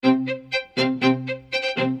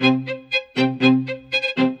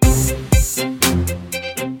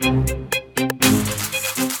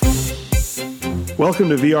Welcome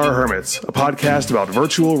to VR Hermits, a podcast about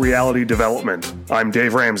virtual reality development. I'm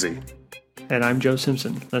Dave Ramsey. And I'm Joe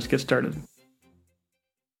Simpson. Let's get started.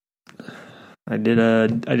 I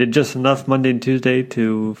did just enough Monday and Tuesday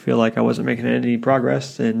to feel like I wasn't making any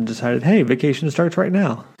progress and decided, hey, vacation starts right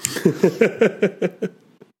now.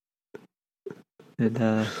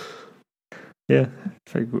 And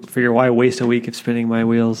figure why waste a week of spinning my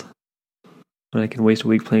wheels when I can waste a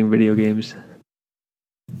week playing video games.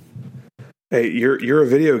 Hey, you're a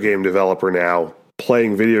video game developer now.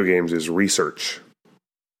 Playing video games is research.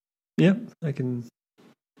 Yep, I can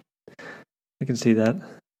see that.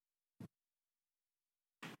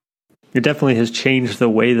 It definitely has changed the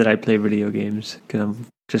way that I play video games because I'm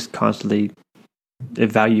just constantly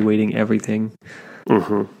evaluating everything,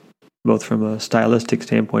 both from a stylistic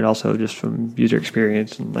standpoint, also just from user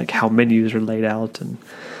experience and like how menus are laid out and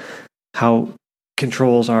how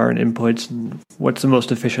controls are and inputs and what's the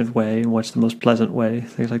most efficient way and what's the most pleasant way,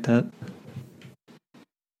 things like that.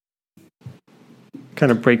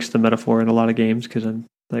 Kind of breaks the metaphor in a lot of games because I'm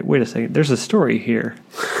like, wait a second, there's a story here.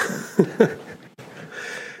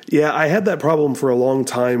 Yeah, I had that problem for a long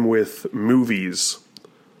time with movies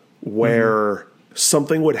where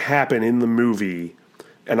something would happen in the movie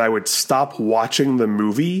and I would stop watching the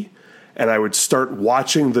movie and I would start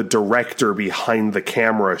watching the director behind the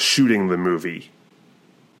camera shooting the movie.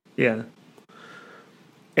 Yeah.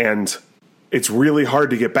 And it's really hard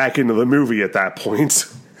to get back into the movie at that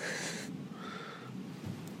point.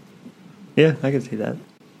 Yeah, I can see that.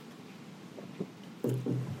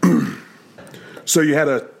 So you had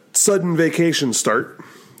a sudden vacation start.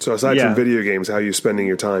 So aside from video games, how are you spending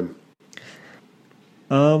your time?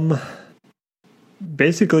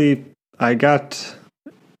 Basically, I got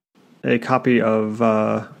a copy of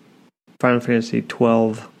Final Fantasy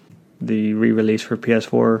XII, the re-release for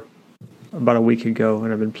PS4, about a week ago,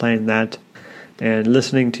 and I've been playing that and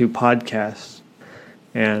listening to podcasts.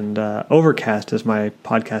 And Overcast is my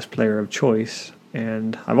podcast player of choice,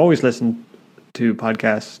 and I've always listened to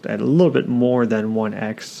podcasts at a little bit more than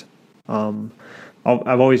 1x.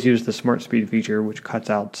 I've always used the Smart Speed feature, which cuts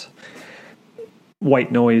out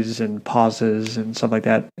white noise and pauses and stuff like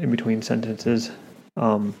that in between sentences.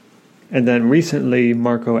 And then recently,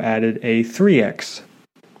 Marco added a 3x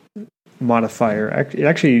modifier.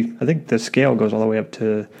 Actually, I think the scale goes all the way up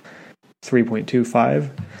to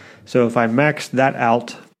 3.25. So if I max that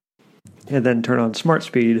out and then turn on Smart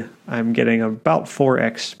Speed, I'm getting about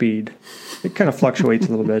 4x speed. It kind of fluctuates a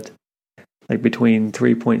little bit, like between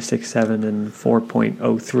 3.67 and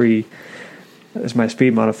 4.03 is my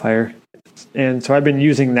speed modifier. And so I've been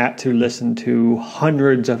using that to listen to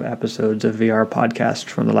hundreds of episodes of VR podcasts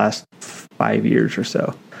from the last 5 years or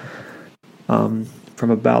so,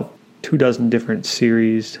 from about 24 different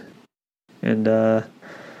series. And I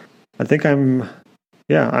think I'm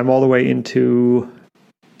all the way into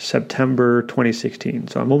September 2016,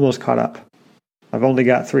 so I'm almost caught up. I've only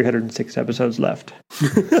got 306 episodes left.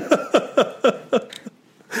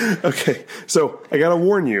 Okay, so I gotta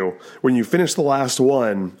warn you, when you finish the last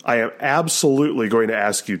one, I am absolutely going to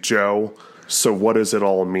ask you, Joe, so what does it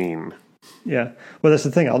all mean? Yeah, well, that's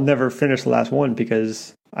the thing. I'll never finish the last one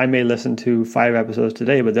because I may listen to 5 episodes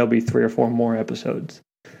today, but there'll be 3 or 4 more episodes.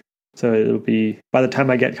 So it'll be, by the time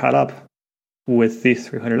I get caught up with these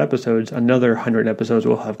 300 episodes, another 100 episodes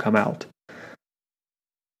will have come out.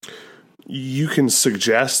 You can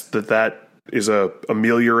suggest that is a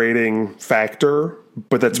ameliorating factor,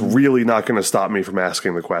 but that's really not going to stop me from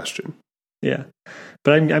asking the question. Yeah,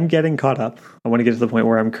 but I'm getting caught up. I want to get to the point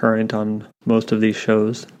where I'm current on most of these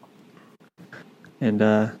shows. And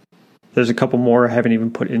there's a couple more I haven't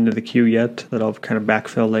even put into the queue yet that I'll kind of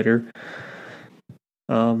backfill later.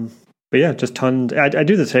 But yeah, just tons. I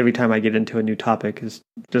do this every time I get into a new topic, is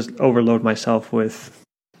just overload myself with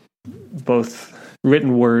both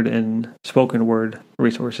written word and spoken word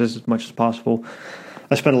resources as much as possible.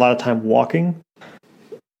 I spend a lot of time walking,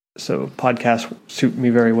 so podcasts suit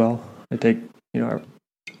me very well. I take,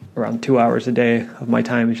 around 2 hours a day of my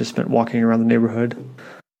time is just spent walking around the neighborhood,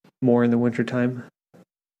 more in the wintertime.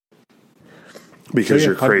 Because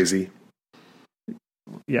you're crazy.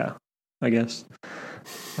 Yeah, I guess.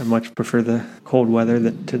 I much prefer the cold weather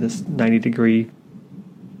to this 90-degree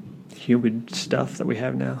humid stuff that we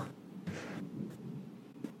have now.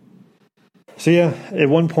 So yeah, at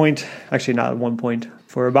one point, actually not at one point,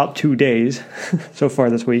 for about 2 days so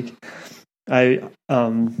far this week, the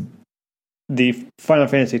Final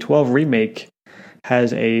Fantasy XII remake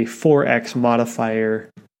has a 4x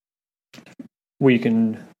modifier where you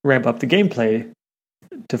can ramp up the gameplay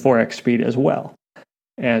to 4x speed as well.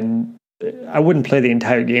 And I wouldn't play the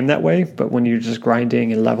entire game that way, but when you're just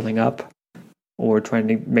grinding and leveling up, or trying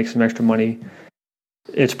to make some extra money,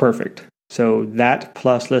 it's perfect. So that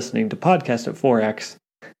plus listening to podcasts at 4X,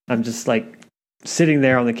 I'm just like sitting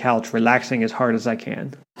there on the couch, relaxing as hard as I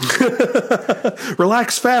can.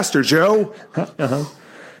 Relax faster, Joe. Uh-huh.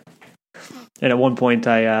 And at one point,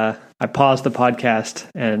 I paused the podcast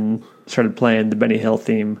and started playing the Benny Hill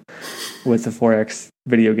theme with the 4X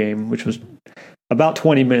video game, which was about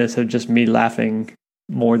 20 minutes of just me laughing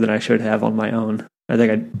more than I should have on my own. I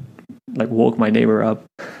think I like woke my neighbor up.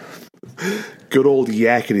 Good old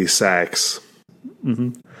yakety sax.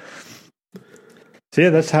 Mm-hmm. So yeah,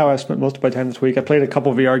 that's how I spent most of my time this week. I played a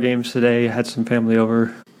couple VR games today. Had some family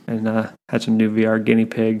over and had some new VR guinea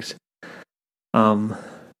pigs. Made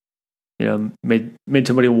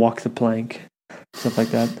somebody walk the plank, stuff like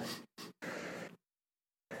that.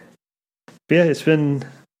 But yeah, it's been.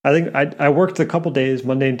 I think I worked a couple days,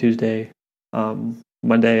 Monday and Tuesday.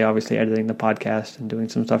 Monday, obviously, editing the podcast and doing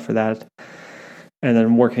some stuff for that, and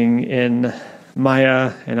then working in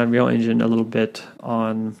Maya and Unreal Engine a little bit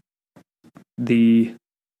on the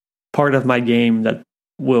part of my game that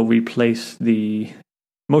will replace the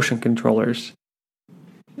motion controllers.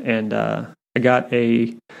 And I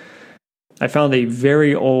found a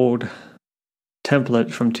very old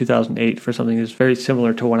template from 2008 for something that's very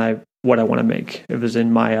similar to what I want to make. It was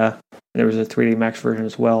in Maya. There was a 3D Max version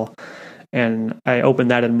as well. And I opened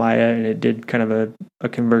that in Maya, and it did kind of a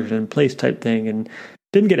conversion in place type thing, and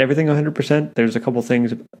didn't get everything 100%. There's a couple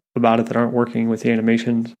things about it that aren't working with the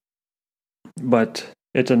animations, but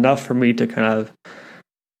it's enough for me to kind of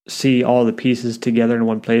see all the pieces together in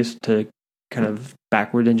one place to kind of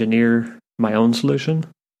backward engineer my own solution.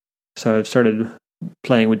 So I've started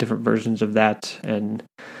playing with different versions of that and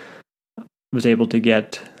was able to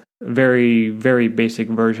get a very, very basic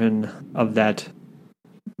version of that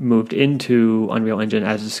moved into Unreal Engine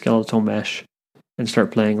as a skeletal mesh and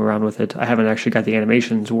start playing around with it. I haven't actually got the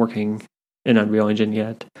animations working in Unreal Engine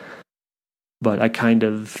yet, but I kind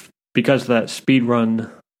of, because of that speedrun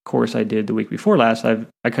course I did the week before last,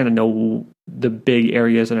 I kind of know the big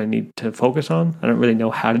areas that I need to focus on. I don't really know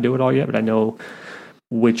how to do it all yet, but I know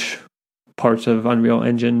which parts of Unreal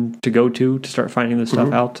Engine to go to start finding this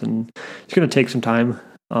stuff out, and it's going to take some time.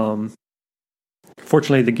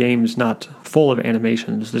 Fortunately, the game's not full of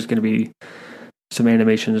animations. There's going to be some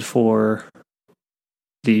animations for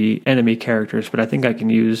the enemy characters, but I think I can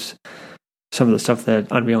use some of the stuff that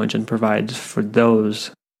Unreal Engine provides for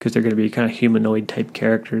those, because they're going to be kind of humanoid type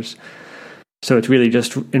characters. So it's really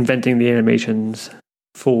just inventing the animations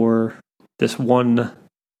for this one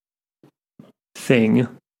thing,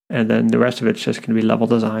 and then the rest of it's just going to be level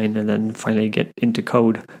design, and then finally get into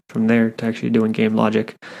code from there to actually doing game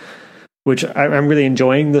logic, which I'm really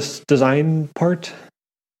enjoying this design part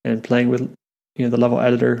and playing with the level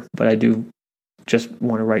editor, but I do just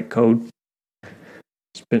want to write code.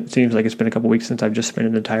 Seems like it's been a couple weeks since I've just spent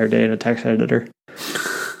an entire day in a text editor.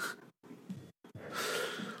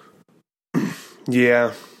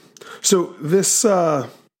 Yeah. So this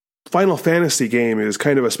Final Fantasy game is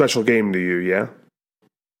kind of a special game to you, yeah?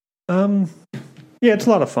 Yeah, it's a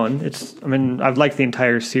lot of fun. I've liked the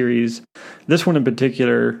entire series. This one in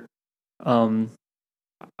particular,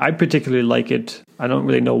 I particularly like it. I don't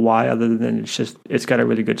really know why, other than it's got a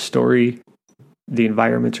really good story. The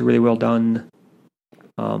environments are really well done.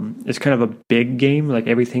 It's kind of a big game. Like,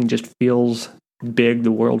 everything just feels big.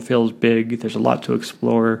 The world feels big. There's a lot to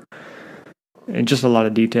explore and just a lot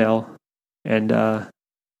of detail. And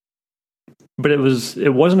but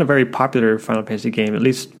it wasn't a very popular Final Fantasy game, at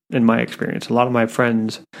least in my experience. A lot of my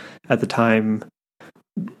friends at the time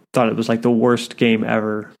thought it was like the worst game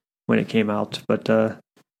ever when it came out. But I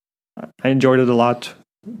enjoyed it a lot.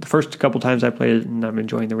 The first couple times I played it, and I'm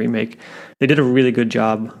enjoying the remake. They did a really good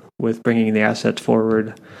job with bringing the assets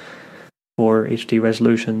forward for HD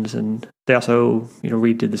resolutions, and they also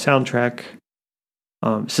redid the soundtrack.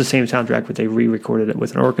 It's the same soundtrack, but they re-recorded it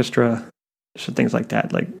with an orchestra, so things like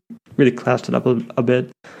that. Like, really classed it up a bit.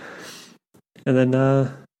 And then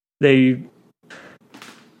the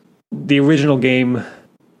original game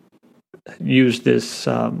used this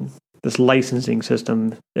licensing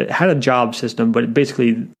system. It had a job system, but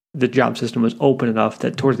basically the job system was open enough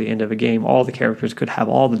that towards the end of a game, all the characters could have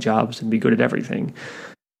all the jobs and be good at everything.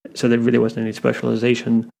 So there really wasn't any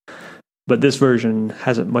specialization. But this version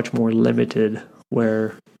has it much more limited,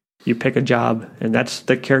 where you pick a job, and that's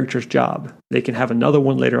the character's job. They can have another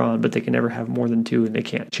one later on, but they can never have more than two, and they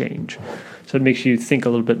can't change. So it makes you think a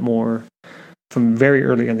little bit more from very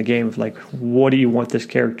early in the game of, like, what do you want this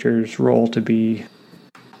character's role to be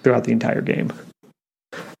throughout the entire game?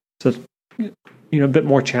 So it's, a bit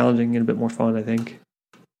more challenging and a bit more fun, I think.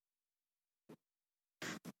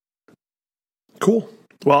 Cool.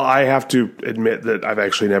 Well, I have to admit that I've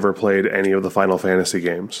actually never played any of the Final Fantasy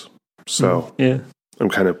games. So I'm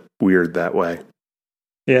kind of weird that way.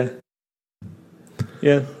 Yeah.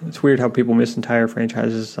 Yeah, it's weird how people miss entire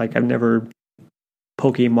franchises. Like, I've never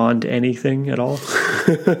Pokemon'd anything at all.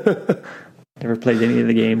 Never played any of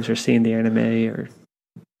the games or seen the anime or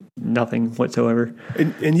nothing whatsoever.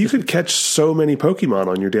 And you could catch so many Pokemon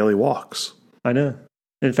on your daily walks. I know.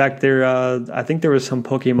 In fact, I think there was some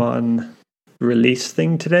Pokemon release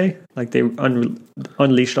thing today. Like, they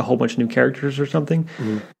unleashed a whole bunch of new characters or something.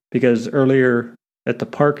 Mm-hmm. Because earlier at the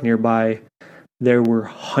park nearby, there were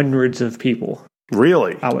hundreds of people.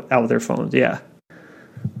 Really? Out with their phones, yeah.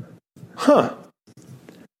 Huh.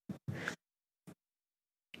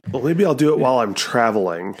 Well, maybe I'll do it while I'm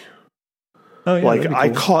traveling. Oh, yeah, like, cool. I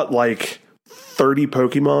caught like 30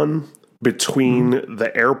 Pokemon between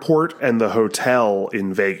the airport and the hotel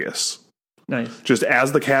in Vegas. Nice. Just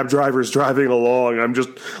as the cab driver's driving along, I'm just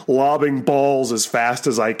lobbing balls as fast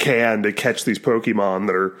as I can to catch these Pokemon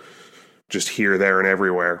that are just here, there, and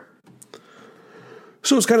everywhere.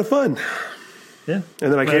 So it's kind of fun. Yeah.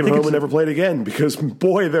 And then I came home and never played again because,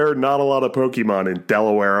 boy, there are not a lot of Pokemon in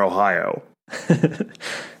Delaware, Ohio.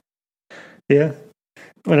 Yeah.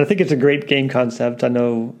 Well, I think it's a great game concept. I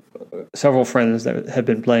know several friends that have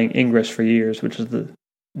been playing Ingress for years, which is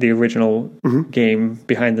the original game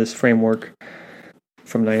behind this framework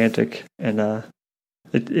from Niantic. And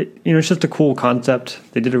it's just a cool concept.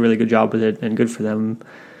 They did a really good job with it, and good for them,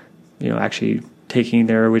 actually taking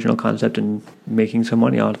their original concept and making some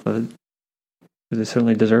money out of it. They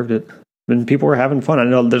certainly deserved it. And people were having fun. I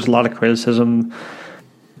know there's a lot of criticism,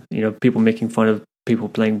 people making fun of people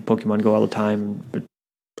playing Pokemon Go all the time. But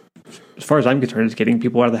as far as I'm concerned, it's getting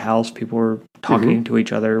people out of the house. People are talking to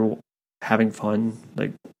each other, having fun.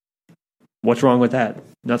 Like, what's wrong with that?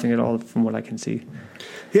 Nothing at all from what I can see.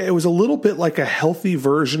 Yeah, it was a little bit like a healthy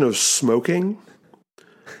version of smoking.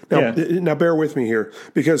 Now bear with me here,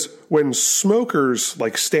 because when smokers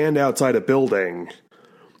like stand outside a building,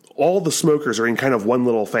 all the smokers are in kind of one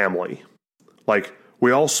little family. Like,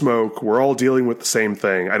 we all smoke, we're all dealing with the same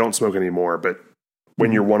thing. I don't smoke anymore, but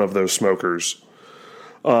when you're one of those smokers,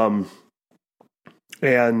 and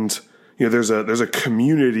there's a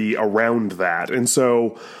community around that. And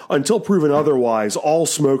so until proven otherwise, all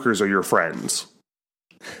smokers are your friends.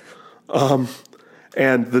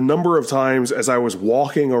 And the number of times as I was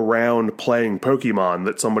walking around playing Pokemon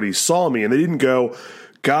that somebody saw me and they didn't go,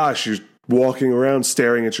 gosh, you're walking around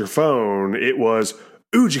staring at your phone. It was,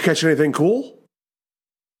 ooh, did you catch anything cool?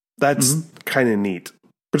 That's kind of neat,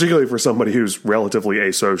 particularly for somebody who's relatively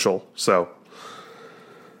asocial. So,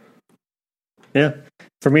 yeah,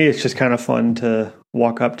 for me, it's just kind of fun to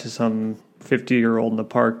walk up to some 50-year-old in the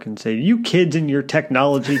park and say, you kids and your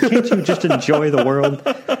technology, can't you just enjoy the world?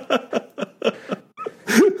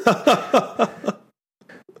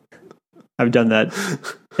 I've done that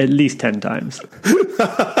at least 10 times.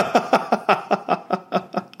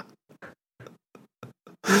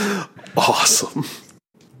 Awesome.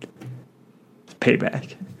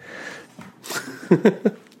 Payback.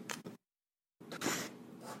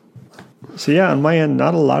 So yeah, on my end,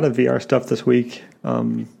 not a lot of VR stuff this week.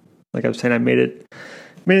 Like I was saying, I made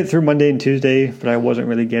it through Monday and Tuesday, but I wasn't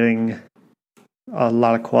really getting a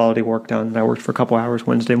lot of quality work done. I worked for a couple hours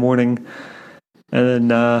Wednesday morning, and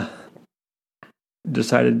then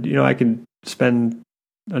decided, I could spend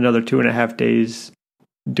another 2.5 days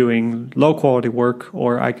doing low quality work,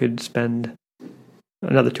 or I could spend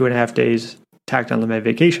another 2.5 days tacked onto my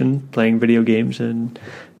vacation playing video games and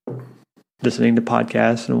listening to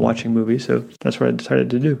podcasts and watching movies. So that's what I decided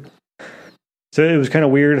to do. So it was kind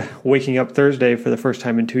of weird waking up Thursday for the first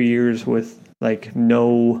time in 2 years with like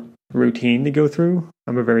no routine to go through.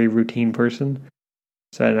 I'm a very routine person.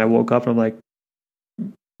 So and I woke up and I'm like,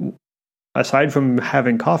 aside from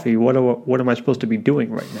having coffee, what am I supposed to be doing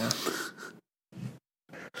right now?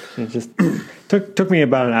 It just took me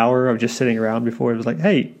about an hour of just sitting around before it was like,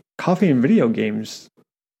 hey, coffee and video games.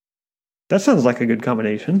 That sounds like a good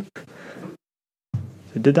combination.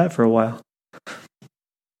 I did that for a while.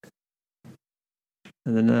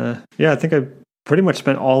 And then, I think I pretty much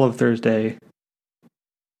spent all of Thursday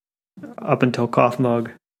up until Cough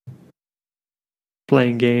Mug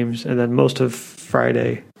playing games. And then most of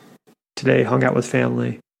Friday, today, hung out with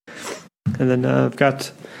family. And then I've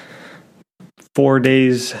got 4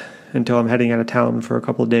 days until I'm heading out of town for a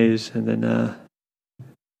couple of days. And then,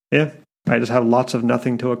 I just have lots of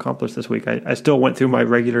nothing to accomplish this week. I still went through my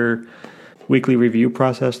regular weekly review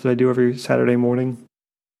process that I do every Saturday morning.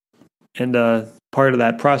 And part of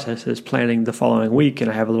that process is planning the following week.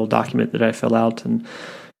 And I have a little document that I fill out and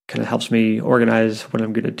kind of helps me organize what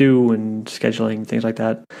I'm going to do and scheduling, things like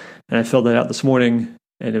that. And I filled it out this morning,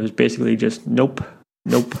 and it was basically just nope,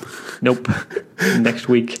 nope, nope, next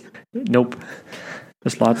week, nope.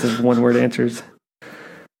 Just lots of one-word answers.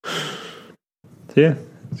 So yeah,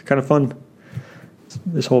 it's kind of fun,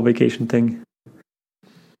 this whole vacation thing.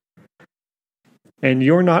 And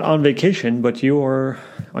you're not on vacation, but you are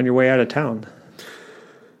on your way out of town.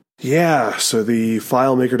 Yeah, so the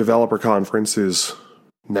FileMaker Developer Conference is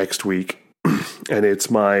next week, and it's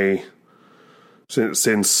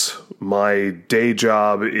since my day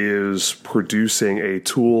job is producing a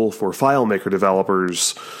tool for FileMaker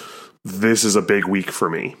developers, this is a big week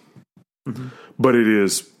for me. Mm-hmm. But it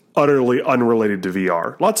is utterly unrelated to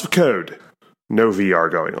VR. Lots of code, no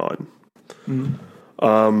VR going on.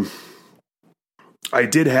 Mm-hmm. I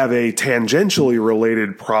did have a tangentially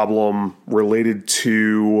related problem related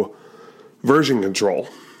to version control.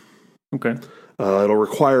 Okay. It'll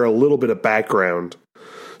require a little bit of background.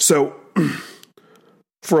 So,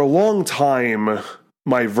 for a long time,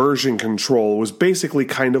 my version control was basically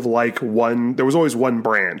kind of like there was always one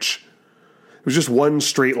branch. It was just one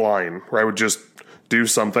straight line where I would just do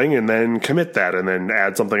something and then commit that and then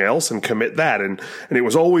add something else and commit that. And it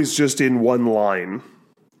was always just in one line.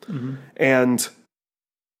 Mm-hmm. And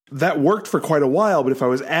that worked for quite a while, but if I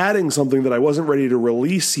was adding something that I wasn't ready to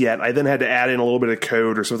release yet, I then had to add in a little bit of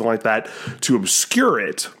code or something like that to obscure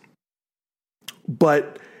it.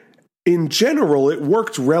 But in general, it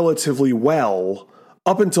worked relatively well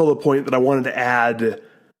up until the point that I wanted to add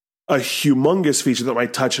a humongous feature that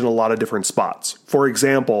might touch in a lot of different spots. For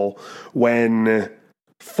example, when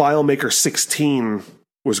FileMaker 16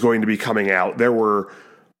 was going to be coming out, there were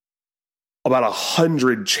about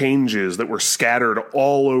 100 changes that were scattered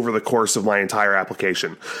all over the course of my entire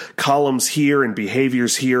application. Columns here and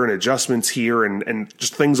behaviors here and adjustments here and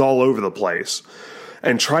just things all over the place.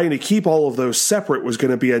 And trying to keep all of those separate was going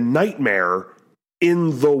to be a nightmare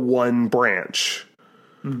in the one branch.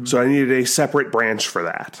 Mm-hmm. So I needed a separate branch for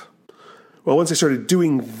that. Well, once I started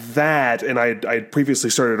doing that, and I'd previously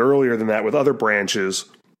started earlier than that with other branches,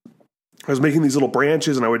 I was making these little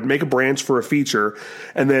branches, and I would make a branch for a feature,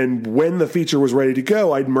 and then when the feature was ready to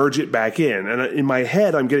go, I'd merge it back in. And in my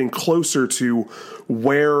head, I'm getting closer to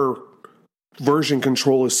where version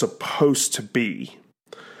control is supposed to be.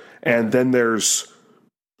 And then there's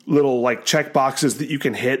little like checkboxes that you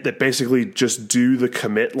can hit that basically just do the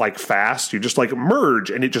commit like fast. You just like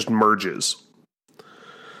merge, and it just merges. And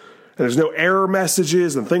there's no error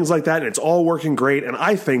messages and things like that, and it's all working great, and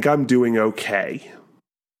I think I'm doing okay.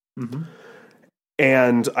 Mm-hmm.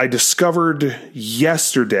 And I discovered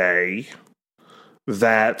yesterday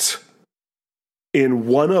that in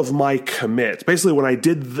one of my commits, basically when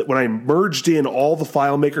I merged in all the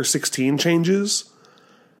FileMaker 16 changes,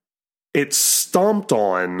 it stomped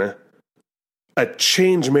on a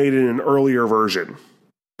change made in an earlier version.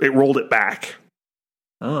 It rolled it back.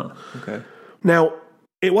 Oh, okay. Now,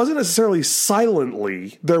 it wasn't necessarily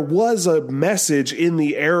silently. There was a message in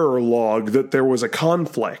the error log that there was a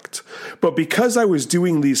conflict. But because I was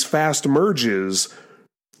doing these fast merges,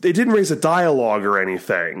 it didn't raise a dialogue or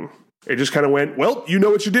anything. It just kind of went, well, you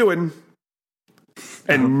know what you're doing,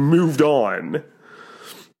 and moved on.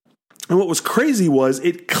 And what was crazy was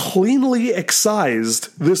it cleanly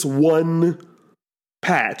excised this one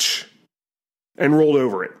patch and rolled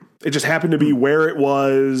over it. It just happened to be where it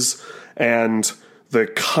was and the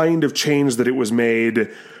kind of change that it was made,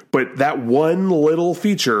 but that one little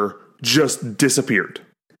feature just disappeared.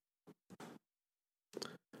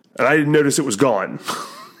 And I didn't notice it was gone.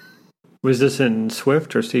 Was this in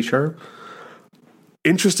Swift or C#?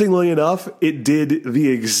 Interestingly enough, it did the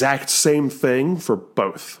exact same thing for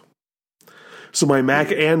both. So my Mac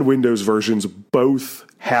and Windows versions both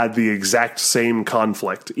had the exact same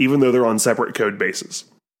conflict, even though they're on separate code bases.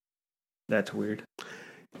 That's weird.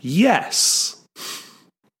 Yes.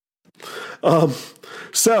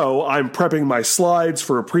 So I'm prepping my slides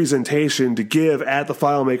for a presentation to give at the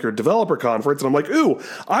FileMaker Developer Conference, and I'm like, ooh,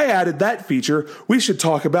 I added that feature. We should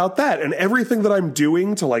talk about that. And everything that I'm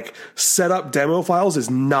doing to like set up demo files is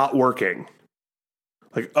not working.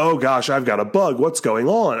 Like, oh gosh, I've got a bug. What's going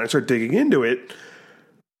on? I start digging into it,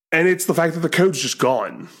 and it's the fact that the code's just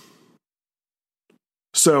gone.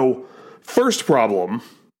 So, first problem,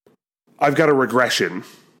 I've got a regression.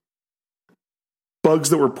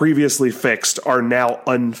 Bugs that were previously fixed are now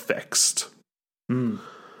unfixed.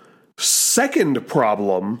 Second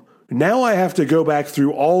problem, now I have to go back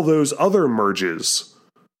through all those other merges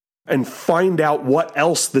and find out what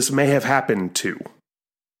else this may have happened to.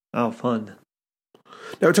 Oh, fun.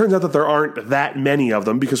 Now, it turns out that there aren't that many of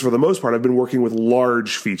them because for the most part, I've been working with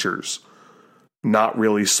large features. not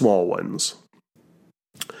really small ones.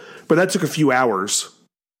 But that took a few hours,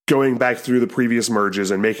 going back through the previous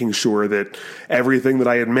merges and making sure that everything that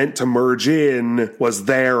I had meant to merge in was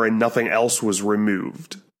there and nothing else was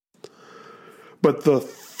removed. But the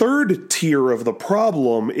third tier of the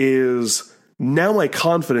problem is now my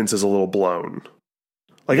confidence is a little blown.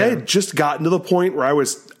 Like, I had just gotten to the point where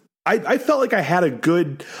I felt like I had a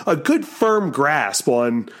good firm grasp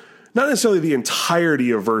on not necessarily the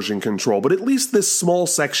entirety of version control, but at least this small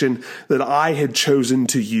section that I had chosen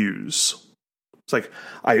to use. It's like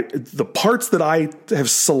the parts that I have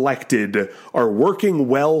selected are working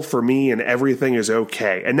well for me and everything is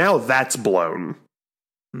okay. And now that's blown.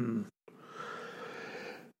 And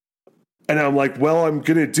I'm like, well, I'm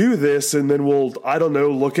going to do this and then we'll, I don't know,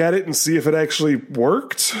 look at it and see if it actually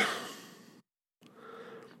worked.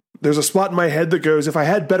 There's a spot in my head that goes, if I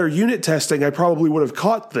had better unit testing, I probably would have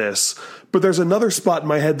caught this. But there's another spot in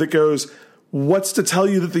my head that goes, what's to tell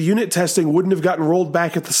you that the unit testing wouldn't have gotten rolled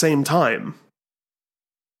back at the same time?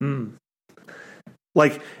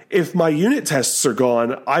 Like, if my unit tests are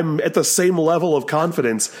gone, I'm at the same level of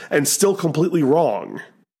confidence and still completely wrong.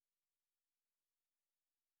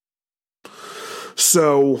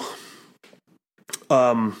 So,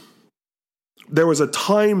 there was a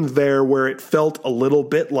time there where it felt a little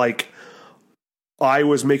bit like I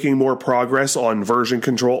was making more progress on version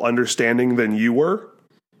control understanding than you were.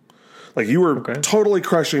 Like, you were totally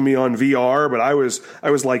crushing me on VR, but I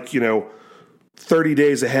was like, 30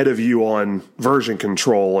 days ahead of you on version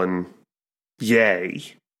control, and yay.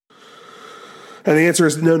 And the answer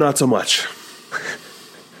is no, not so much.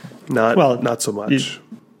 Not so much.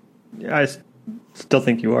 I still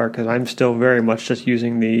think you are, because I'm still very much just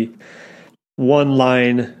using the one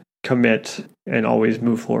line commit and always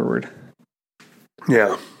move forward.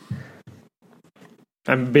 Yeah.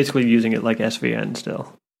 I'm basically using it like SVN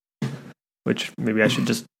still, which maybe I should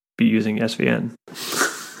just be using SVN.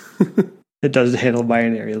 It does handle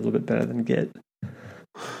binary a little bit better than Git.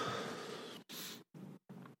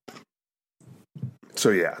 So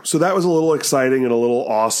yeah, so that was a little exciting and a little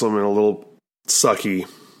awesome and a little sucky.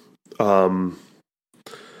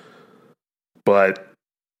 But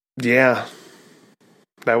yeah,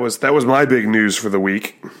 that was my big news for the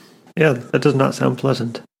week. Yeah, that does not sound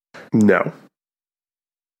pleasant. No.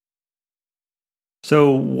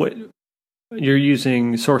 So what you're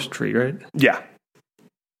using source tree, right? Yeah.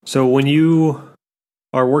 So when you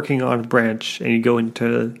are working on a branch and you go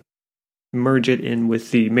into merge it in with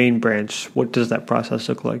the main branch, what does that process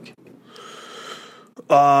look like?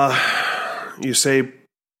 You say,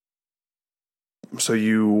 so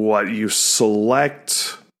you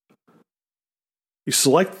select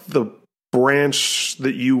the branch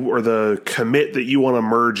that or the commit that you want to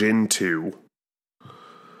merge into.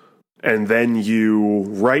 And then you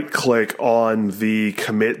right click on the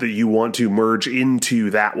commit that you want to merge into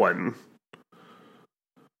that one.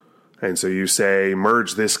 And so you say,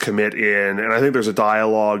 merge this commit in. And I think there's a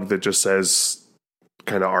dialogue that just says,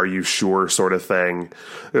 kind of, are you sure sort of thing.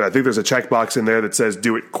 I think there's a checkbox in there that says,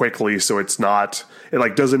 do it quickly. So it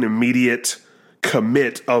does an immediate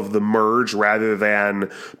commit of the merge rather than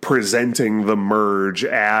presenting the merge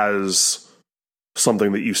as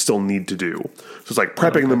something that you still need to do. So it's like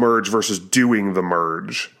prepping the merge versus doing the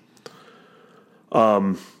merge.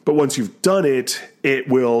 But once you've done it, it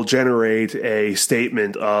will generate a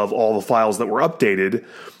statement of all the files that were updated.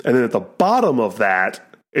 And then at the bottom of that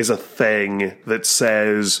is a thing that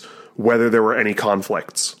says whether there were any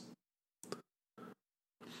conflicts.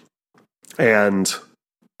 And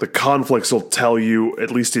the conflicts will tell you,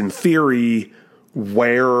 at least in theory,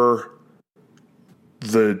 where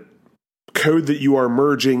the code that you are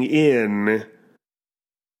merging in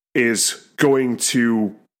is going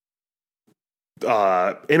to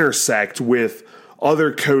intersect with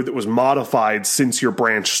other code that was modified since your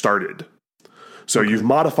branch started. So you've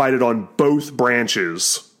modified it on both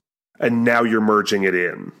branches, and now you're merging it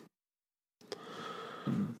in.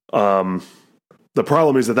 The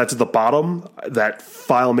problem is that that's at the bottom. That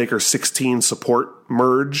FileMaker 16 support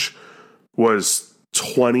merge was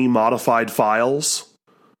 20 modified files.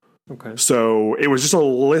 Okay. So it was just a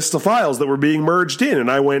list of files that were being merged in, and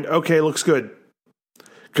I went, okay, looks good.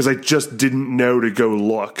 Because I just didn't know to go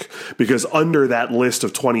look. Because under that list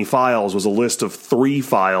of 20 files was a list of 3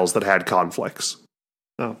 files that had conflicts.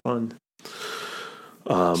 Oh, fun.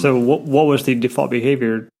 So what was the default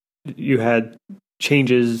behavior? You had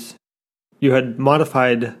changes, you had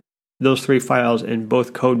modified those 3 files in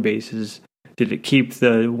both code bases. Did it keep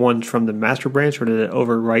the ones from the master branch, or did it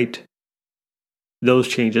overwrite those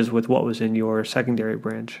changes with what was in your secondary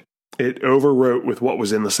branch? It overwrote with what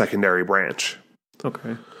was in the secondary branch.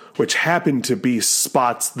 Okay. which happened to be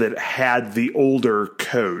spots that had the older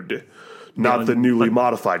code, not the newly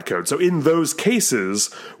modified code. So in those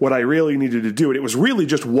cases, what I really needed to do, and it was really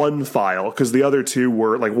just one file, because the other two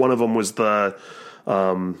were, like, one of them was the,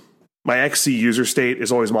 my XC user state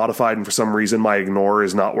is always modified, and for some reason my ignore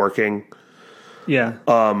is not working. Yeah.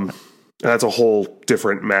 And that's a whole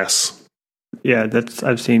different mess. Yeah,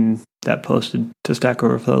 I've seen that posted to Stack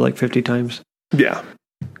Overflow like 50 times. Yeah.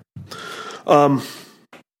 So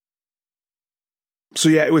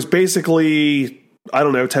yeah, it was basically, I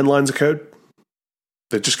don't know, 10 lines of code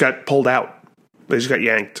that just got pulled out. They just got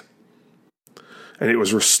yanked. And it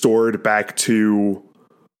was restored back to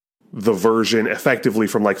the version effectively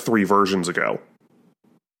from like 3 versions ago.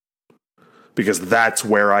 Because that's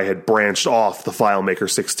where I had branched off the FileMaker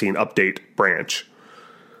 16 update branch.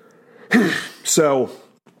 So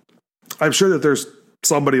I'm sure that there's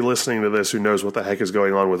somebody listening to this who knows what the heck is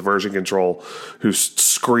going on with version control, who's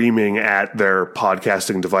screaming at their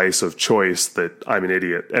podcasting device of choice that I'm an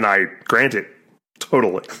idiot. And I grant it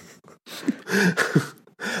totally.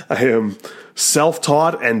 I am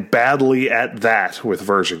self-taught and badly at that with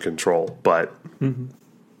version control, but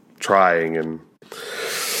trying and...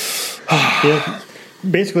 Yeah,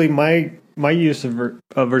 basically my use of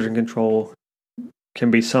version control can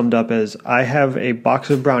be summed up as I have a box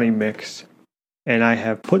of brownie mix, and I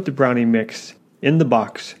have put the brownie mix in the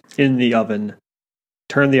box, in the oven,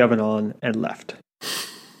 turned the oven on, and left.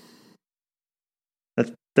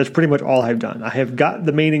 That's pretty much all I've done. I have got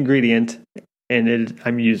the main ingredient, and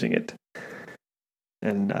I'm using it.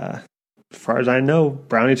 And as far as I know,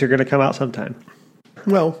 brownies are going to come out sometime.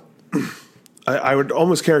 Well, I would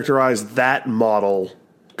almost characterize that model,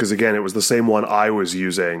 because again, it was the same one I was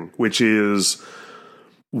using, which is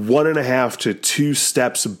 1.5 to 2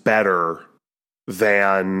 steps better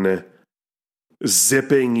than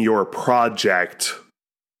zipping your project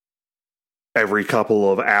every couple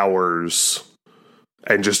of hours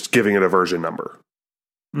and just giving it a version number.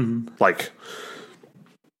 Mm-hmm. Like,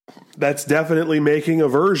 that's definitely making a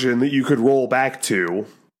version that you could roll back to.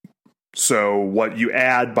 So what you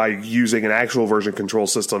add by using an actual version control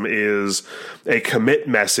system is a commit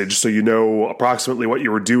message, so you know approximately what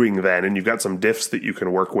you were doing then, and you've got some diffs that you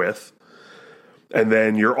can work with. And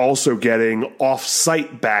then you're also getting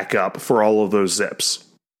off-site backup for all of those zips.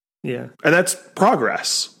 Yeah. And that's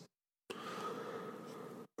progress.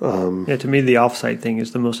 Yeah, to me, the off-site thing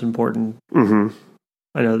is the most important. Mm-hmm.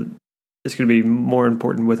 I know it's going to be more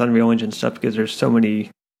important with Unreal Engine stuff because there's so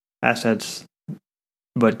many assets.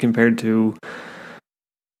 But compared to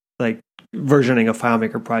like versioning a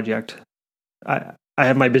FileMaker project, I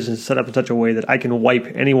have my business set up in such a way that I can wipe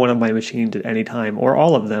any one of my machines at any time, or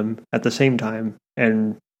all of them at the same time,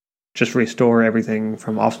 and just restore everything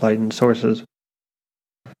from offline sources.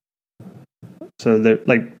 So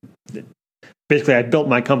basically I built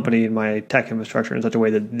my company and my tech infrastructure in such a way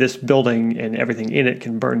that this building and everything in it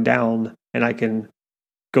can burn down, and I can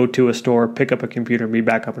go to a store, pick up a computer, and be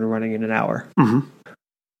back up and running in an hour. Mm-hmm.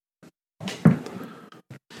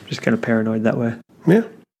 Just kind of paranoid that way. Yeah.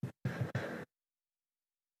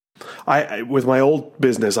 I with my old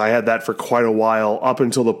business, I had that for quite a while, up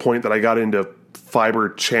until the point that I got into fiber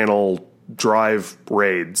channel drive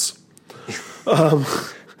raids.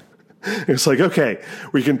 It's like, okay,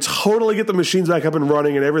 we can totally get the machines back up and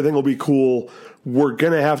running and everything will be cool. We're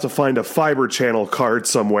going to have to find a fiber channel card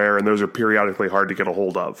somewhere, and those are periodically hard to get a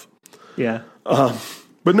hold of. Yeah.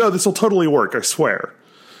 But no, this will totally work, I swear.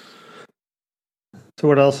 So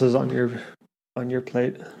what else is on your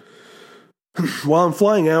plate? Well, I'm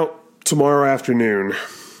flying out tomorrow afternoon,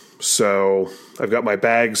 so I've got my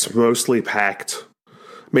bags mostly packed.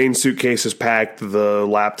 Main suitcase is packed. The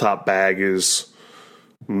laptop bag is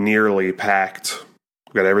nearly packed.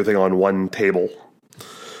 I've got everything on one table.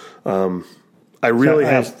 I really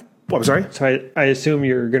have... I'm sorry? So I assume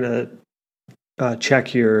you're going to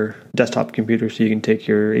check your desktop computer so you can take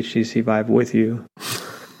your HTC Vive with you.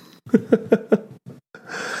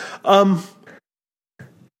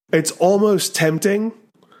 It's almost tempting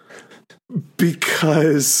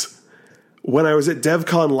because when I was at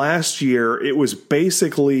DevCon last year, it was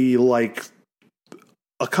basically like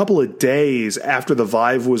a couple of days after the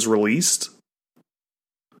Vive was released.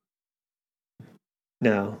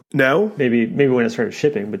 No. Maybe when it started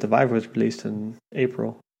shipping, but the Vive was released in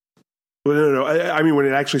April. No. I mean, when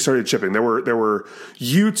it actually started shipping, there were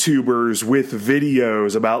YouTubers with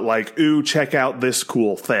videos about like, ooh, check out this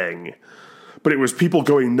cool thing. But it was people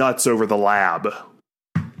going nuts over the lab.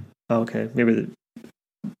 Okay, maybe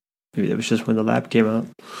that was just when the lab came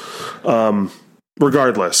out.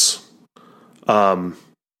 Regardless,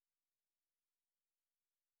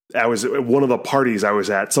 I was at one of the parties I was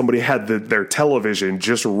at. Somebody had their television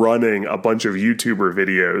just running a bunch of YouTuber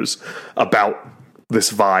videos about this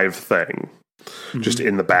Vive thing, just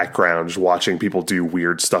in the background, just watching people do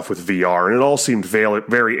weird stuff with VR. And it all seemed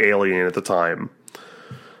very alien at the time.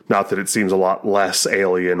 Not that it seems a lot less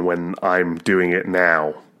alien when I'm doing it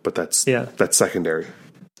now, but that's secondary.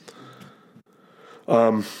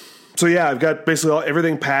 So yeah, I've got basically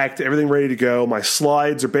everything packed, everything ready to go. My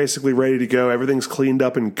slides are basically ready to go. Everything's cleaned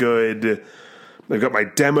up and good. I've got my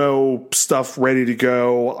demo stuff ready to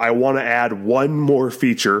go. I want to add one more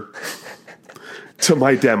feature to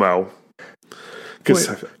my demo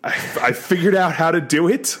because I figured out how to do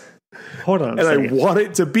it. Hold on, and I want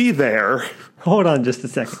it to be there. Hold on just a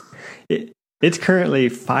second. It's currently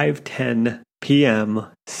 5:10 p.m.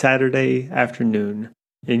 Saturday afternoon,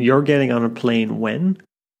 and you're getting on a plane when?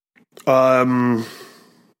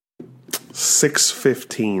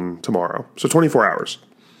 6:15 tomorrow. So 24 hours.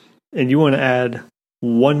 And you want to add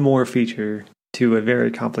one more feature to a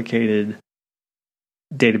very complicated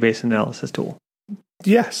database analysis tool.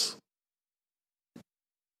 Yes.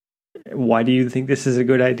 Why do you think this is a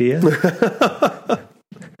good idea?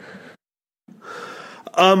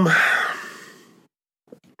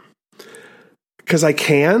 Because I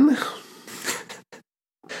can.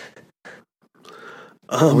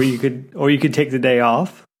 Or you could take the day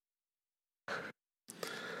off.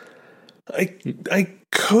 I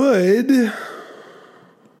could.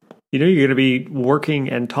 You know you're going to be working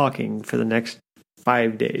and talking for the next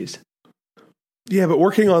 5 days. Yeah, but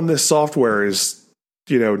working on this software is,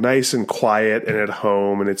 nice and quiet and at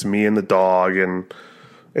home, and it's me and the dog, and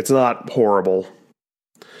it's not horrible.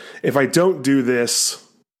 If I don't do this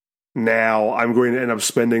now, I'm going to end up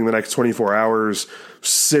spending the next 24 hours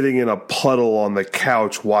sitting in a puddle on the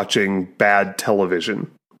couch watching bad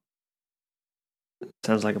television.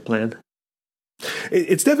 Sounds like a plan.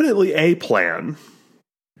 It's definitely a plan.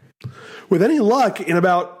 With any luck, in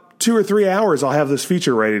about 2 or 3 hours, I'll have this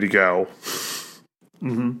feature ready to go.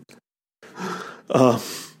 Mm-hmm.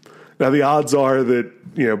 Now, the odds are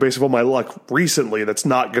that, based upon my luck recently, that's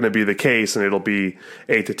not going to be the case, and it'll be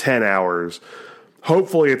 8 to 10 hours.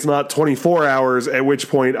 Hopefully, it's not 24 hours, at which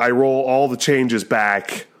point I roll all the changes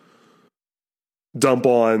back, dump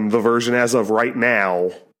on the version as of right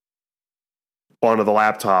now onto the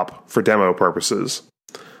laptop for demo purposes.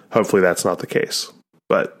 Hopefully, that's not the case,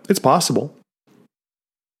 but it's possible.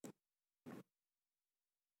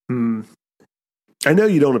 I know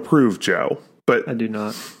you don't approve, Joe, but I do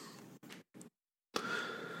not.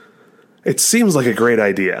 It seems like a great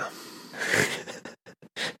idea.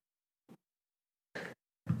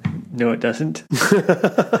 No, it doesn't.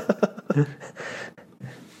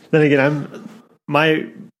 Then again,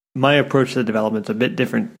 my approach to development is a bit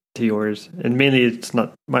different to yours, and mainly it's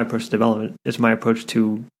not my approach to development; it's my approach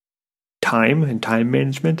to time and time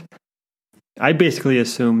management. I basically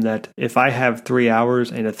assume that if I have 3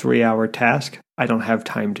 hours and a 3-hour task, I don't have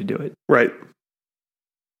time to do it. Right.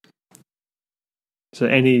 So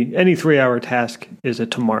any 3-hour task is a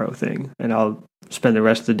tomorrow thing, and I'll spend the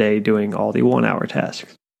rest of the day doing all the 1-hour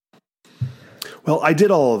tasks. Well, I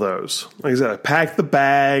did all of those. Like I said, I packed the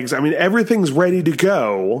bags. I mean, everything's ready to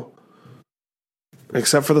go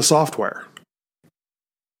except for the software.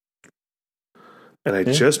 And I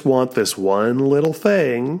just want this one little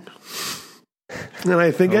thing. And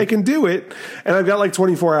I think I can do it. And I've got like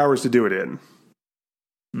 24 hours to do it in.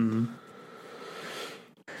 Mm-hmm.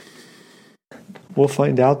 We'll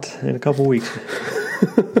find out in a couple weeks.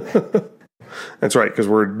 That's right, because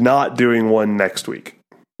we're not doing one next week.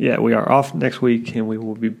 Yeah, we are off next week, and we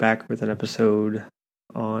will be back with an episode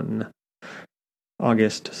on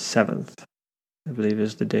August 7th. I believe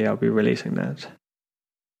is the day I'll be releasing that.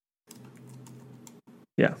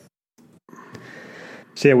 Yeah.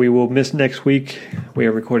 So yeah, we will miss next week. We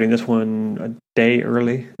are recording this one a day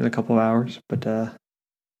early in a couple of hours, but other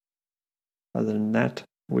than that,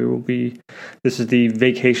 we will be... This is the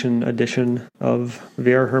vacation edition of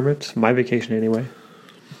VR Hermits. My vacation, anyway.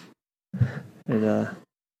 And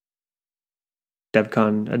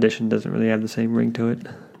DevCon edition doesn't really have the same ring to it.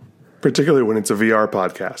 Particularly when it's a VR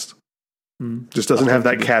podcast. Just doesn't have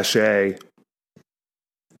that cachet.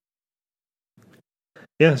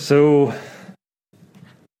 Yeah, so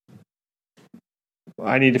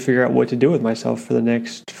I need to figure out what to do with myself for the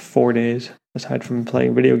next 4 days, aside from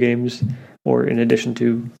playing video games, or in addition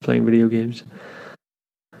to playing video games.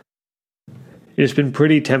 It's been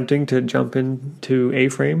pretty tempting to jump into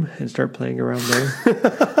A-Frame and start playing around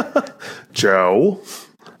there. Joe,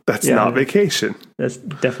 that's not vacation. That's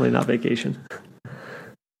definitely not vacation.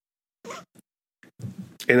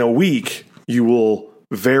 In a week, you will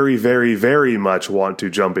very, very, very much want to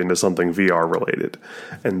jump into something VR related.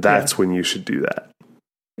 And that's when you should do that.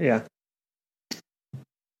 Yeah.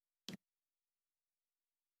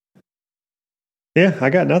 Yeah, I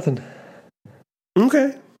got nothing.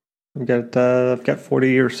 Okay. I've got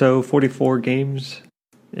 44 games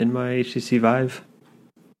in my HTC Vive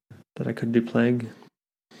that I could be playing.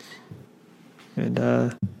 And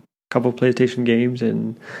a couple PlayStation games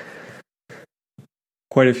and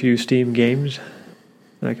quite a few Steam games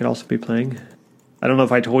that I could also be playing. I don't know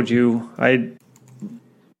if I told you,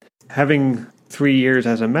 having 3 years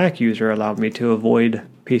as a Mac user allowed me to avoid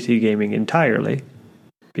PC gaming entirely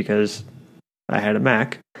because I had a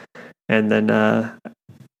Mac. And then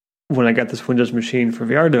when I got this Windows machine for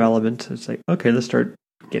VR development, it's like, okay, let's start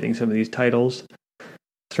getting some of these titles,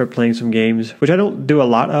 start playing some games, which I don't do a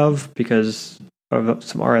lot of because of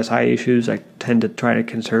some RSI issues. I tend to try to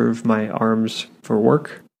conserve my arms for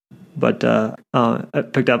work. But I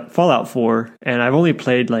picked up Fallout 4, and I've only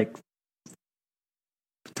played like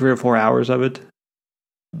 3 or 4 hours of it.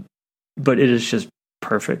 But it is just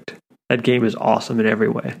perfect. That game is awesome in every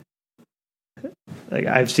way. Like,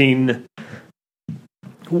 I've seen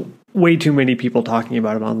way too many people talking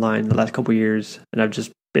about it online the last couple of years, and I've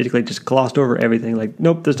just basically just glossed over everything. Like,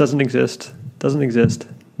 nope, this doesn't exist. Doesn't exist.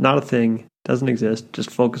 Not a thing. Doesn't exist. Just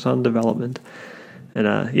focus on development.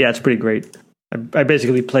 And yeah, it's pretty great. I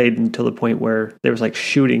basically played until the point where there was like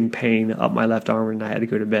shooting pain up my left arm, and I had to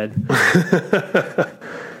go to bed.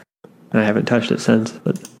 And I haven't touched it since.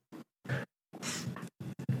 But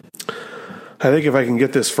I think if I can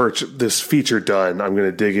get this feature done, I'm going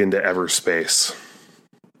to dig into Everspace.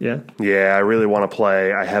 Yeah? Yeah, I really want to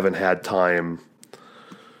play. I haven't had time.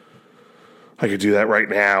 I could do that right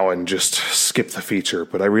now and just skip the feature,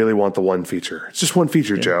 but I really want the one feature. It's just one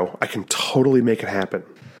feature, yeah. Joe. I can totally make it happen.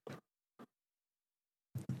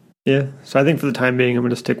 Yeah, so I think for the time being, I'm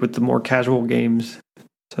going to stick with the more casual games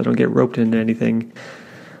so I don't get roped into anything.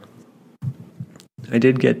 I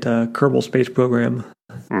did get Kerbal Space Program,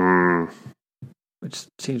 which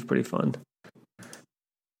seems pretty fun.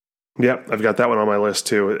 Yep, I've got that one on my list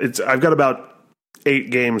too. I've got about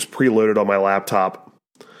 8 games preloaded on my laptop.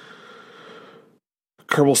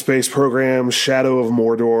 Kerbal Space Program, Shadow of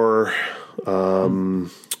Mordor,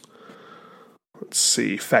 let's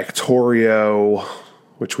see, Factorio,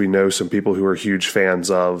 which we know some people who are huge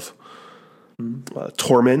fans of,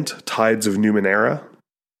 Torment, Tides of Numenera,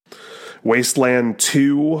 Wasteland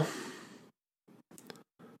 2,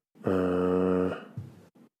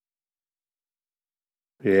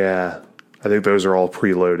 yeah, I think those are all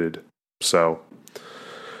preloaded. So,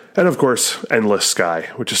 and of course, Endless Sky,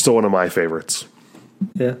 which is still one of my favorites.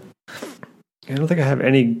 Yeah. I don't think I have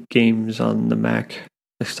any games on the Mac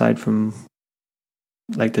aside from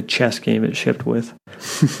like the chess game it shipped with.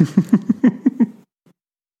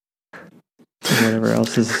 Whatever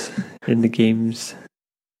else is in the games.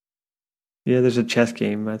 Yeah, there's a chess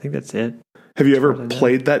game. I think that's it. Have you ever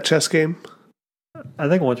played that chess game? I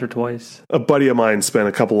think once or twice. A buddy of mine spent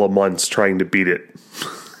a couple of months trying to beat it.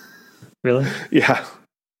 Really? Yeah.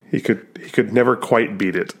 He could never quite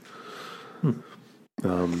beat it.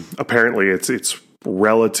 Apparently it's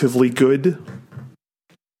relatively good.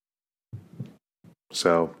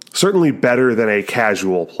 So, certainly better than a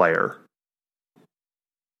casual player.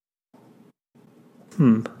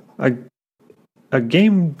 A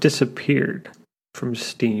game disappeared from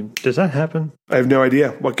Steam. Does that happen? I have no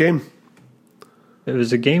idea. What game? It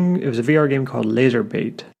was a VR game called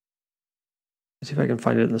Laserbait. Let's see if I can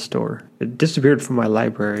find it in the store. It disappeared from my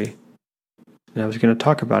library. And I was going to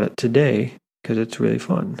talk about it today because it's really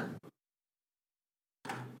fun.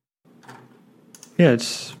 Yeah,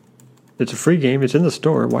 it's a free game. It's in the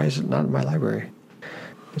store. Why is it not in my library?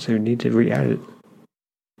 So I need to re-add it.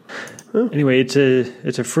 Oh. Anyway, it's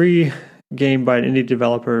a free game by an indie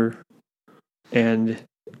developer, and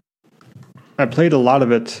I played a lot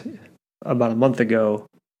of it about a month ago,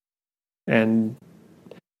 and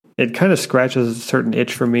it kind of scratches a certain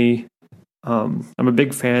itch for me. I'm a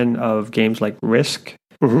big fan of games like Risk,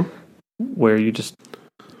 where you just,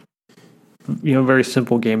 very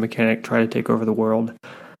simple game mechanic, try to take over the world.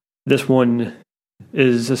 This one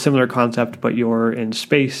is a similar concept, but you're in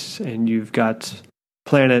space and you've got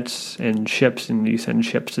planets and ships, and you send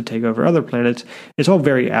ships to take over other planets. It's all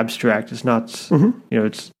very abstract. It's not,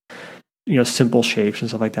 it's simple shapes and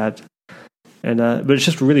stuff like that. And but it's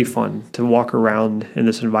just really fun to walk around in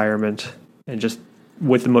this environment and just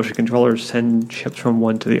with the motion controllers send ships from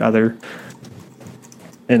one to the other.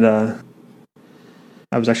 And I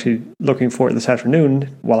was actually looking for it this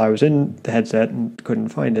afternoon while I was in the headset and couldn't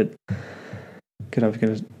find it because I was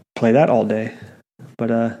going to play that all day.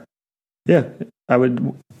 But yeah, I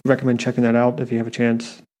would recommend checking that out if you have a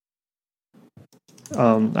chance.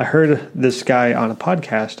 I heard this guy on a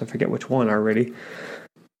podcast. I forget which one already.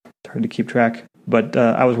 It's hard to keep track. But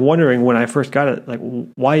I was wondering when I first got it, like,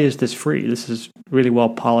 why is this free? This is really well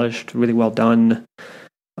polished, really well done.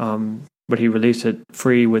 But he released it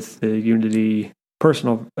free with the Unity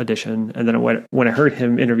Personal Edition. And then when I heard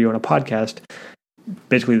him interview on a podcast,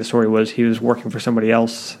 basically the story was he was working for somebody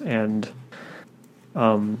else, and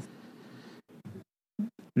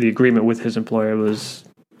the agreement with his employer was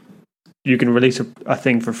you can release a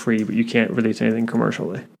thing for free, but you can't release anything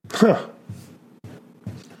commercially. Huh.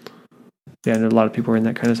 Yeah, and a lot of people are in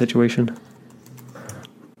that kind of situation.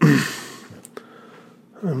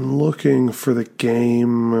 I'm looking for the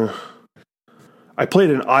game. I played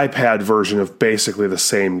an iPad version of basically the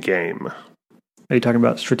same game. Are you talking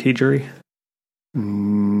about Strategery?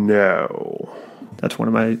 No. That's one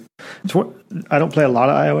of my... I don't play a lot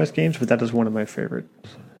of iOS games, but that is one of my favorites.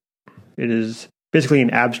 It is basically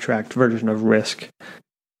an abstract version of Risk,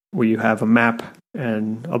 where you have a map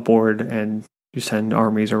and a board, and you send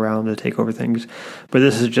armies around to take over things. But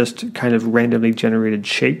this is just kind of randomly generated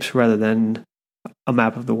shapes rather than a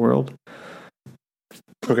map of the world.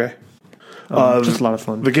 Okay. Just a lot of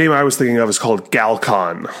fun. The game I was thinking of is called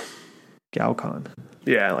Galcon. Galcon.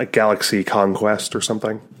 Yeah, like Galaxy Conquest or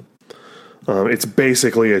something. It's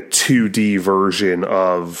basically a 2D version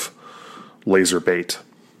of Laserbait.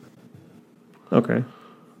 Okay.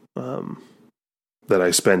 That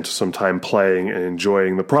I spent some time playing and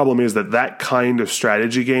enjoying. The problem is that kind of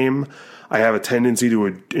strategy game I have a tendency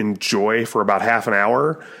to enjoy for about half an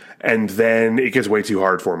hour, and then it gets way too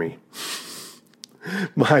hard for me.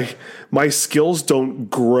 My skills don't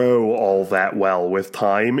grow all that well with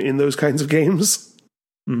time in those kinds of games.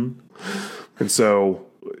 Mm-hmm. And so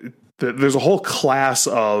there's a whole class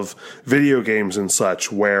of video games and such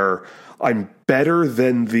where I'm better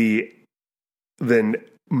than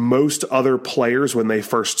most other players when they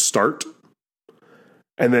first start,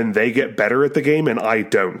 and then they get better at the game and I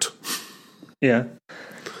don't. Yeah.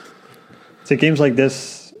 So games like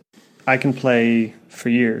this, I can play for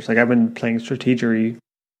years. Like I've been playing Strategery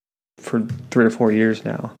for 3 or 4 years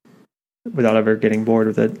now without ever getting bored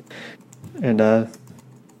with it. And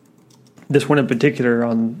this one in particular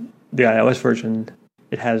on the iOS version,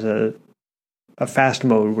 it has a fast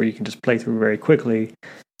mode where you can just play through very quickly.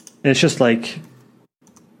 And it's just like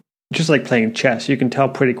playing chess. You can tell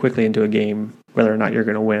pretty quickly into a game whether or not you're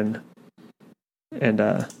going to win.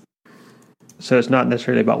 And so it's not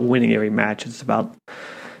necessarily about winning every match. It's about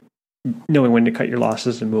knowing when to cut your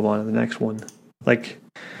losses and move on to the next one. Like,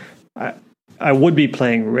 I would be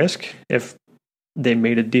playing Risk if they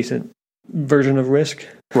made a decent version of Risk.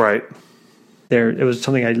 Right. It was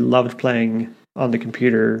something I loved playing on the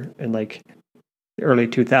computer in like the early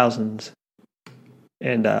 2000s.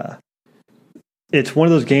 And it's one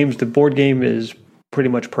of those games, the board game is pretty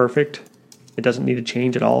much perfect. It doesn't need to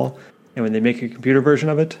change at all. And when they make a computer version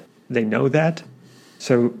of it, they know that.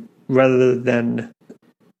 So rather than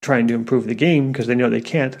trying to improve the game, because they know they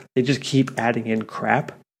can't, they just keep adding in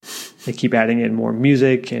crap. They keep adding in more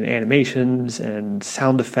music and animations and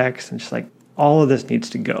sound effects, and just like, all of this needs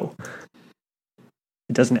to go.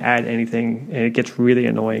 It doesn't add anything, and it gets really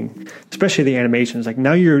annoying, especially the animations. Like,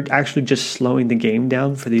 now you're actually just slowing the game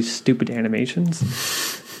down for these stupid animations.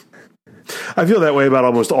 I feel that way about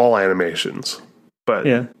almost all animations, but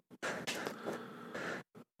yeah,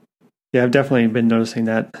 I've definitely been noticing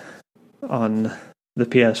that on the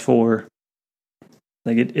PS4.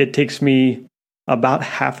 Like, it takes me about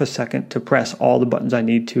half a second to press all the buttons I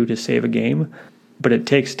need to save a game, but it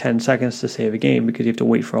takes 10 seconds to save a game because you have to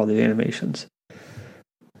wait for all these animations.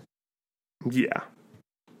 Yeah.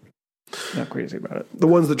 Not crazy about it. The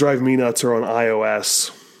ones that drive me nuts are on iOS,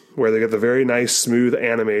 where they get the very nice, smooth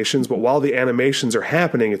animations, but while the animations are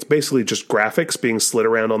happening, it's basically just graphics being slid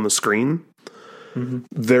around on the screen. Mm-hmm.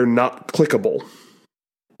 They're not clickable.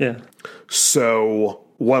 Yeah. So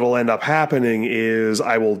what'll end up happening is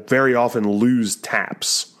I will very often lose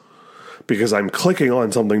taps because I'm clicking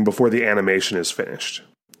on something before the animation is finished.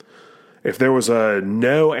 If there was a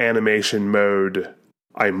no animation mode,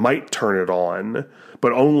 I might turn it on,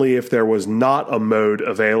 but only if there was not a mode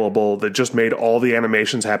available that just made all the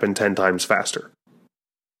animations happen 10 times faster.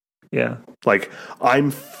 Yeah. Like,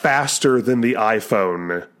 I'm faster than the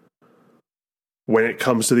iPhone when it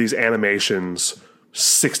comes to these animations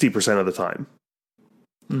 60% of the time.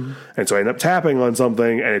 Mm-hmm. And so I end up tapping on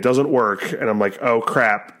something and it doesn't work, and I'm like, oh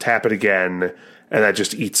crap, tap it again, and that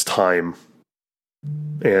just eats time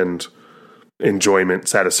and enjoyment,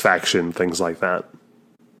 satisfaction, things like that.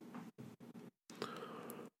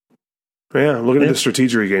 Yeah, looking at the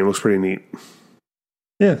Strategery game, looks pretty neat.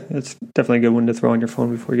 Yeah, it's definitely a good one to throw on your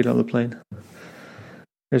phone before you get on the plane.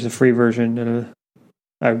 There's a free version and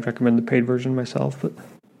I would recommend the paid version myself, but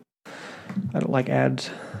I don't like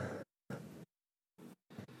ads.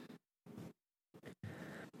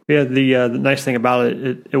 Yeah, the nice thing about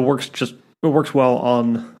it works well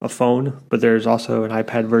on a phone, but there's also an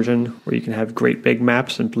iPad version where you can have great big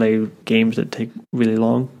maps and play games that take really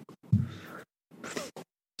long.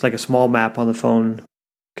 It's like a small map on the phone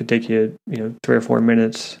could take you, 3 or 4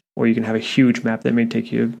 minutes, or you can have a huge map that may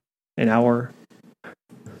take you an hour.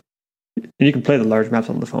 And you can play the large maps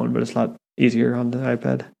on the phone, but it's a lot easier on the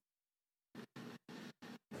iPad.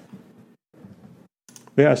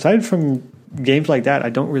 But yeah, aside from games like that, I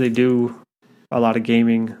don't really do a lot of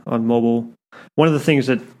gaming on mobile. One of the things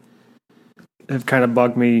that have kind of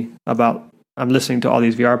bugged me about, I'm listening to all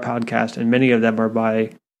these VR podcasts, and many of them are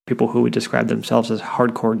by people who would describe themselves as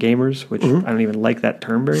hardcore gamers, which I don't even like that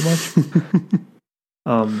term very much.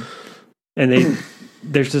 And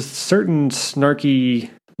there's this certain snarky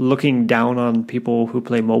looking down on people who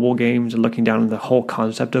play mobile games and looking down on the whole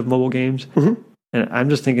concept of mobile games. Mm-hmm. And I'm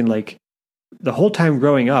just thinking, like, the whole time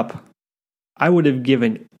growing up, I would have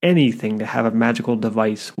given anything to have a magical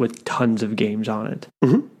device with tons of games on it.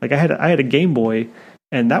 Mm-hmm. Like I had a Game Boy,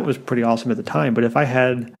 and that was pretty awesome at the time. But if I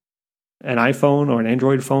had an iPhone or an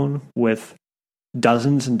Android phone with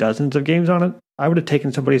dozens and dozens of games on it, I would have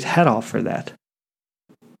taken somebody's head off for that.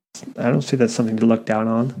 I don't see that's something to look down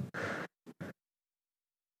on.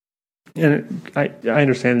 And I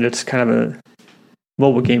understand that it's kind of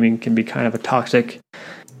mobile gaming can be kind of a toxic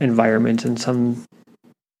environment in some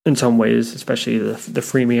ways, especially the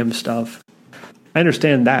freemium stuff. I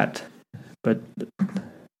understand that, but at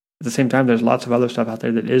the same time, there's lots of other stuff out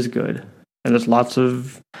there that is good, and there's lots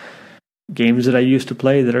of games that I used to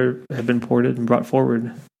play that have been ported and brought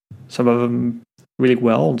forward. Some of them really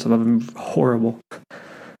well, and some of them horrible.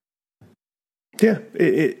 Yeah,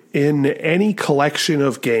 in any collection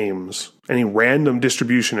of games, any random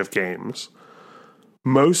distribution of games,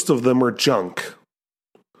 most of them are junk.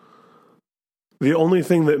 The only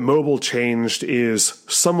thing that mobile changed is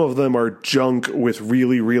some of them are junk with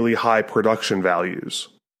really, really high production values.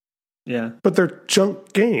 Yeah. But they're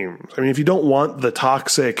junk games. I mean, if you don't want the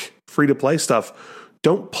toxic free-to-play stuff,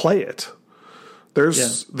 don't play it.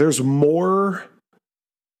 There's more,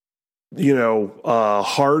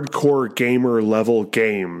 hardcore gamer level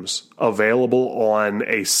games available on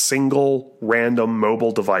a single random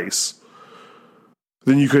mobile device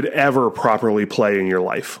than you could ever properly play in your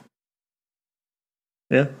life.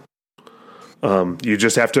 Yeah. You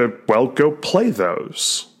just have to, go play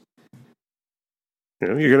those.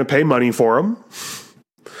 You're going to pay money for them,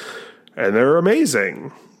 and they're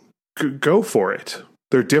amazing. Go for it.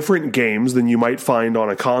 They're different games than you might find on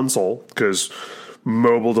a console, because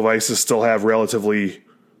mobile devices still have relatively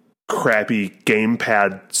crappy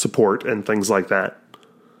gamepad support and things like that.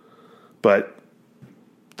 But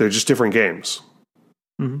they're just different games.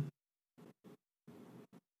 Mm-hmm.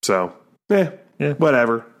 So, yeah.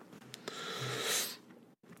 Whatever.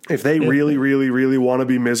 If they really, really, really want to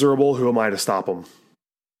be miserable, who am I to stop them?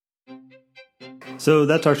 So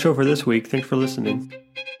that's our show for this week. Thanks for listening.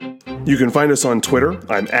 You can find us on Twitter.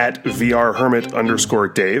 I'm at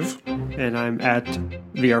VRHermit_Dave. And I'm at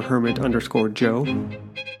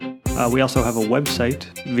VRHermit_Joe. We also have a website,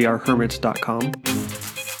 vrhermits.com.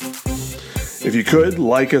 If you could,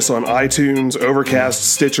 like us on iTunes,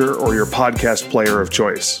 Overcast, Stitcher, or your podcast player of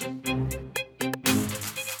choice.